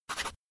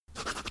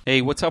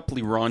Hey, what's up?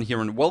 Liron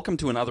here, and welcome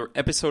to another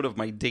episode of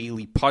my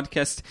daily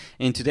podcast.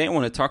 And today I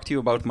want to talk to you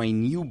about my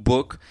new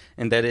book,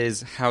 and that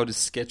is How to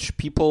Sketch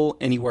People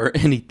Anywhere,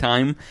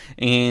 Anytime.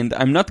 And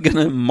I'm not going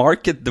to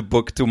market the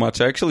book too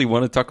much. I actually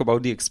want to talk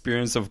about the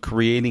experience of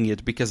creating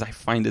it because I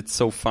find it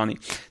so funny.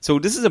 So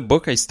this is a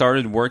book I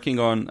started working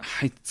on.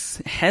 It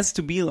has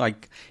to be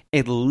like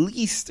at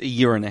least a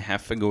year and a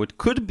half ago. It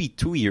could be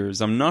 2 years.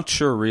 I'm not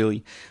sure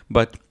really,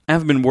 but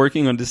I've been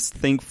working on this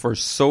thing for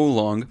so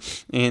long,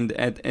 and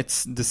at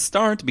the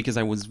start, because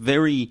I was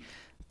very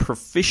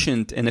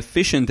proficient and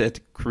efficient at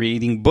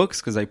creating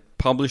books, because I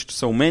published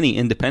so many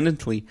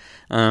independently,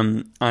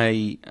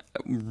 I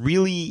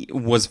really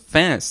was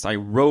fast. I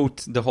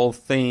wrote the whole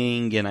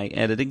thing, and I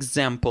added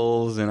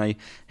examples, and I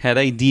had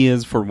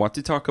ideas for what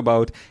to talk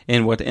about,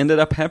 and what ended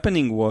up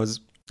happening was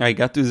I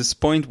got to this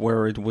point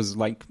where it was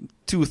like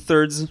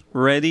 2/3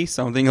 ready,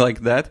 something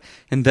like that.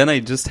 And then I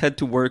just had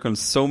to work on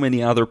so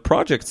many other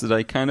projects that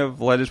I kind of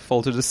let it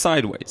fall to the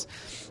sideways.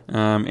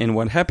 And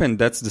what happened,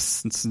 that's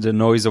the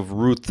noise of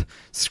Ruth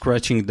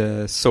scratching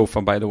the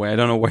sofa, by the way. I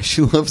don't know why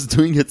she loves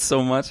doing it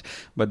so much,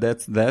 but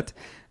that's that.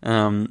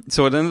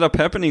 So what ended up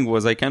happening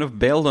was I kind of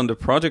bailed on the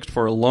project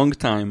for a long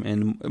time,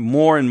 and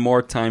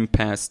more time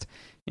passed.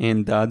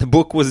 And the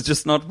book was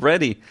just not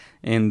ready,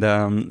 and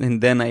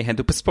then I had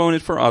to postpone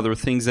it for other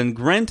things. And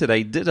granted,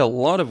 I did a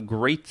lot of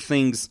great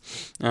things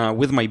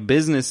with my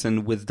business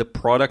and with the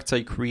products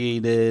I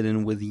created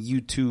and with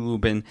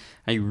YouTube, and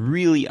I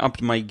really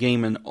upped my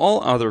game in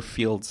all other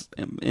fields,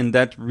 and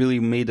that really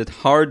made it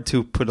hard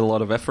to put a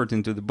lot of effort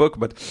into the book,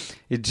 but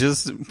it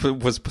just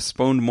was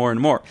postponed more and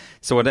more.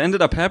 So what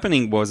ended up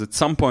happening was at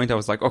some point I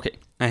was like, okay,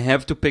 I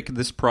have to pick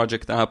this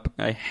project up,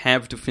 I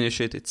have to finish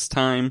it, it's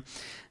time.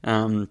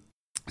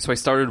 So I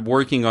started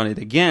working on it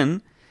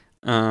again,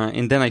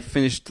 and then I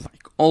finished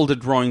like all the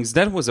drawings.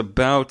 That was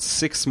about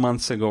 6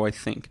 months ago, I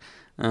think.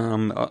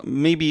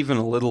 Maybe even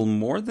a little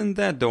more than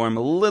that, though I'm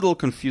a little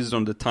confused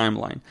on the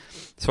timeline.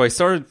 So I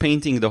started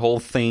painting the whole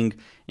thing,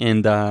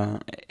 and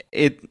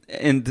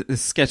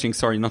sketching,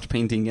 not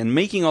painting, and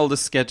making all the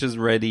sketches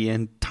ready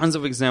and tons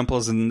of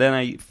examples. And then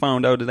I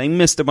found out that I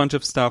missed a bunch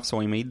of stuff, so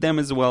I made them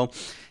as well.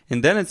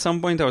 And then at some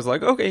point I was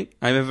like, okay,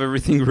 I have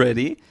everything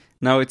ready.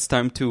 Now it's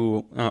time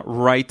to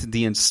write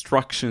the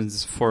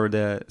instructions for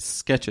the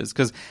sketches,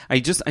 because I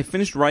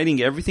finished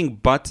writing everything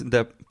but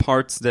the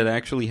parts that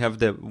actually have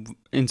the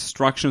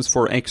instructions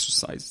for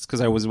exercises,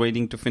 because I was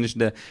waiting to finish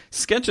the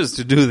sketches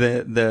to do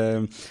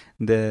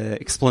the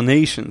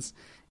explanations.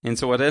 And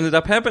so what ended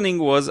up happening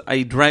was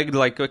I dragged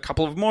like a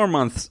couple of more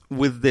months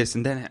with this,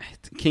 and then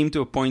it came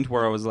to a point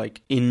where I was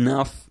like,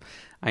 enough,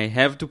 I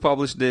have to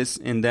publish this.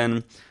 And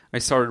then I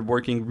started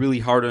working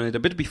really hard on it a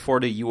bit before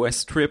the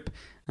US trip.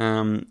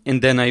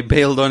 And then I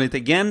bailed on it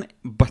again,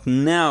 but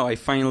now I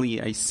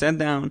sat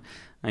down,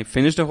 I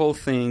finished the whole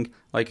thing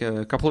like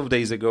a couple of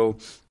days ago,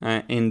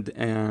 and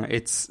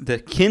it's the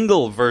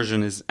Kindle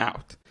version is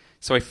out.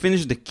 So I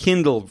finished the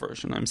Kindle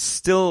version. I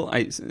still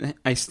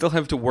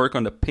have to work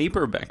on the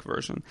paperback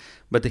version,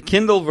 but the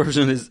Kindle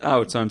version is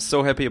out, so I'm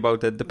so happy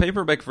about that. The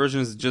paperback version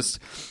is just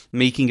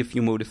making a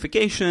few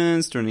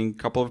modifications, turning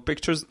a couple of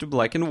pictures to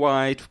black and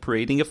white,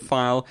 creating a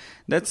file.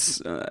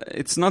 That's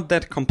it's not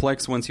that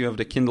complex once you have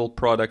the Kindle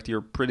product. You're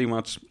pretty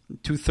much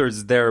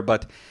 2/3 there,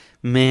 but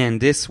man,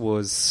 this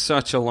was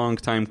such a long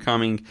time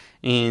coming,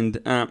 and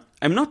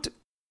I'm not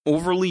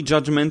overly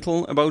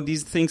judgmental about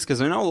these things,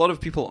 because I know a lot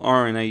of people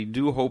are, and I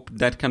do hope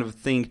that kind of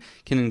thing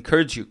can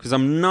encourage you, because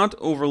I'm not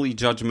overly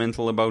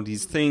judgmental about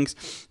these things.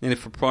 And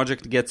if a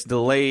project gets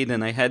delayed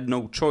and I had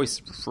no choice,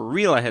 for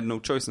real I had no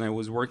choice, and I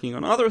was working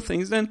on other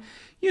things, then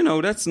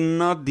that's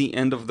not the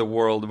end of the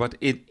world. But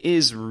it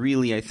is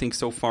really, I think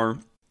so far,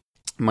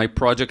 my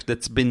project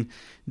that's been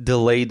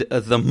delayed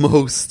the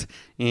most.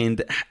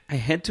 And I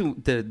had to,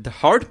 the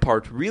hard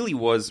part really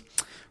was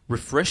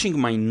refreshing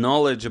my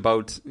knowledge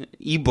about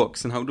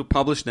ebooks and how to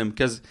publish them,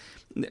 because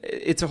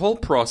it's a whole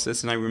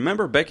process. And I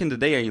remember back in the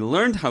day I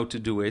learned how to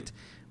do it,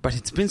 but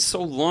it's been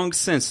so long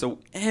since. So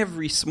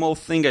every small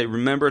thing I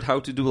remembered how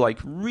to do like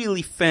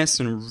really fast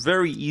and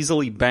very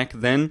easily back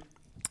then.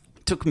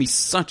 It took me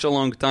such a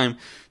long time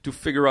to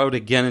figure out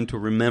again and to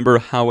remember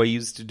how I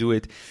used to do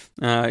it.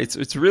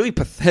 It's really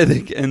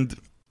pathetic, and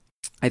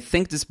I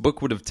think this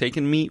book would have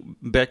taken me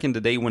back in the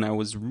day when I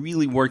was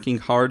really working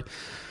hard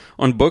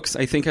on books.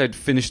 I think I'd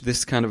finished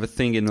this kind of a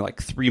thing in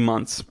like 3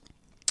 months,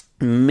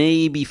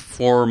 maybe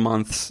 4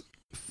 months,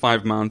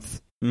 5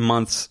 months,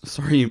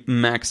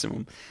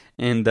 maximum.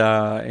 And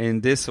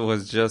this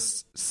was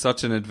just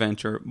such an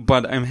adventure.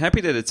 But I'm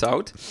happy that it's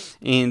out,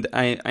 and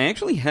I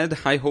actually had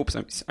high hopes.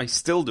 I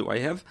still do. I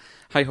have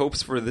high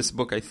hopes for this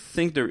book. I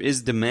think there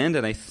is demand,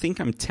 and I think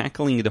I'm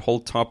tackling the whole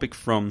topic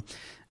from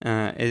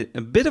a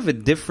bit of a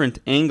different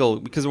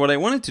angle, because what I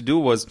wanted to do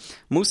was,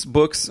 most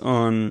books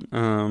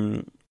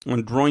on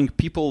on drawing,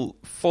 people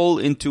fall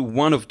into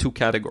one of two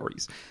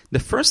categories. The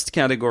first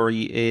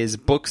category is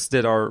books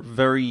that are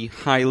very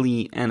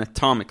highly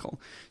anatomical.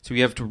 So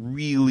you have to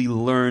really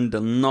learn the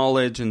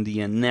knowledge and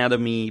the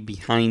anatomy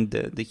behind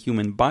the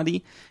human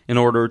body in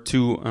order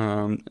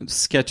to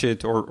sketch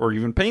it or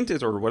even paint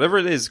it or whatever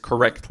it is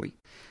correctly.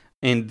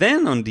 And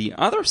then on the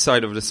other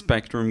side of the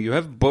spectrum, you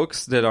have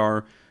books that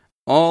are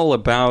all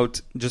about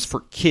just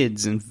for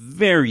kids and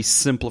very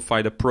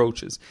simplified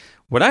approaches.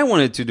 What I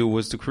wanted to do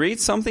was to create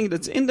something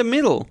that's in the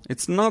middle.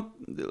 It's not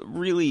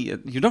really,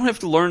 you don't have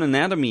to learn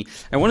anatomy.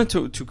 I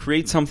wanted to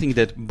create something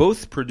that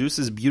both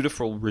produces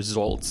beautiful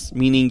results,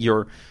 meaning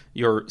your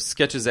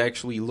sketches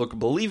actually look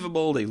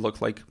believable, they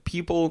look like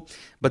people,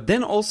 but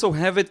then also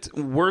have it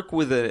work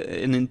with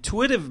an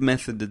intuitive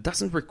method that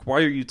doesn't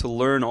require you to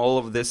learn all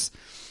of this,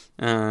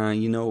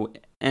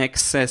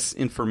 access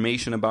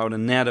information about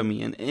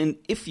anatomy. And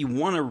if you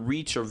want to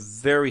reach a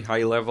very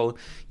high level,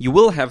 you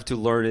will have to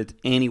learn it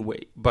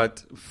anyway.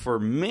 But for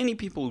many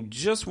people who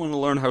just want to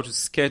learn how to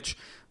sketch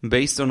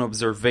based on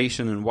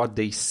observation and what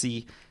they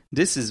see,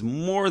 this is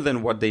more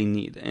than what they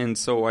need. And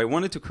so I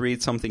wanted to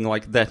create something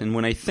like that. And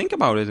when I think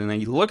about it, and I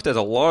looked at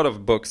a lot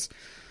of books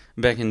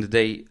back in the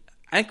day,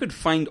 I could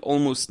find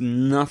almost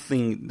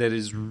nothing that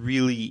is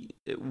really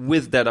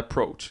with that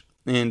approach.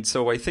 And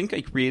so I think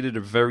I created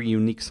a very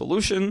unique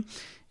solution,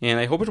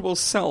 and I hope it will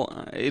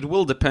sell. It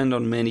will depend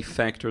on many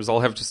factors. I'll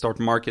have to start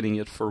marketing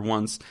it for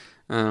once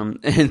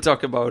and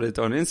talk about it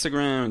on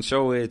Instagram and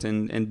show it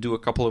and do a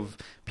couple of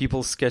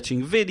people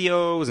sketching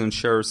videos and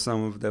share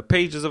some of the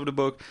pages of the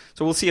book.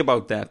 So we'll see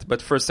about that.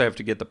 But first I have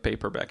to get the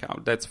paperback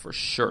out, that's for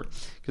sure,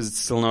 because it's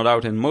still not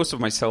out, and most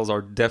of my sales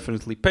are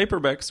definitely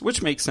paperbacks,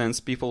 which makes sense.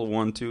 People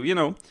want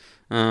to,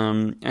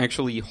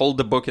 actually hold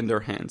the book in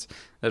their hands.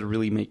 That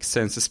really makes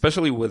sense,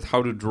 especially with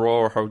how to draw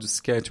or how to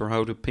sketch or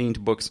how to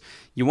paint books.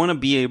 You want to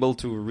be able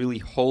to really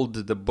hold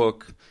the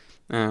book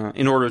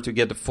in order to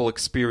get the full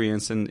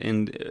experience,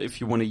 and if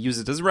you want to use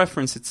it as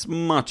reference, it's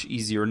much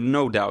easier,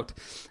 no doubt,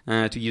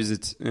 to use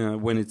it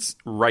when it's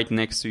right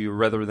next to you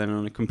rather than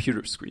on a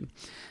computer screen.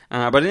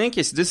 But in any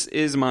case, this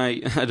is my,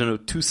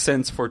 2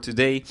 cents for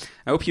today.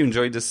 I hope you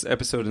enjoyed this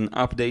episode and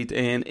update.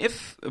 And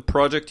if a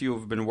project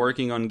you've been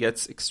working on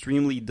gets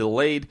extremely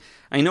delayed,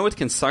 I know it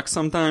can suck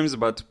sometimes,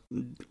 but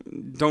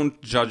don't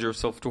judge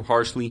yourself too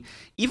harshly.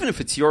 Even if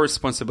it's your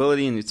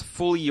responsibility and it's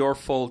fully your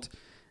fault,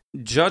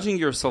 judging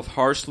yourself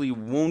harshly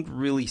won't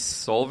really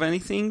solve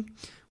anything,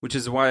 which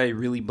is why I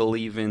really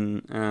believe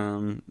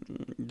in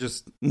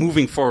just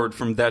moving forward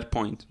from that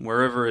point,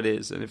 wherever it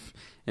is. And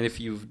if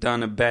you've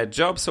done a bad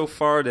job so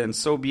far, then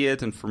so be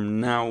it. And from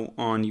now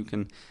on, you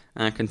can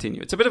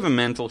continue. It's a bit of a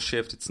mental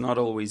shift. It's not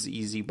always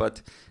easy,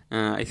 but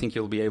I think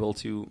you'll be able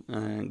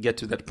to get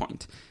to that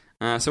point.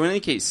 So in any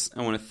case,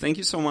 I want to thank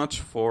you so much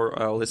for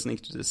listening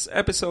to this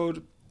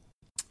episode.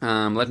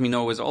 Let me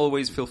know, as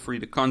always. Feel free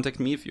to contact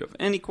me if you have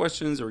any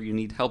questions or you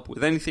need help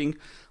with anything.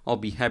 I'll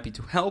be happy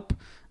to help.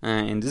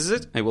 And this is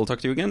it. I will talk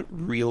to you again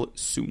real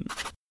soon.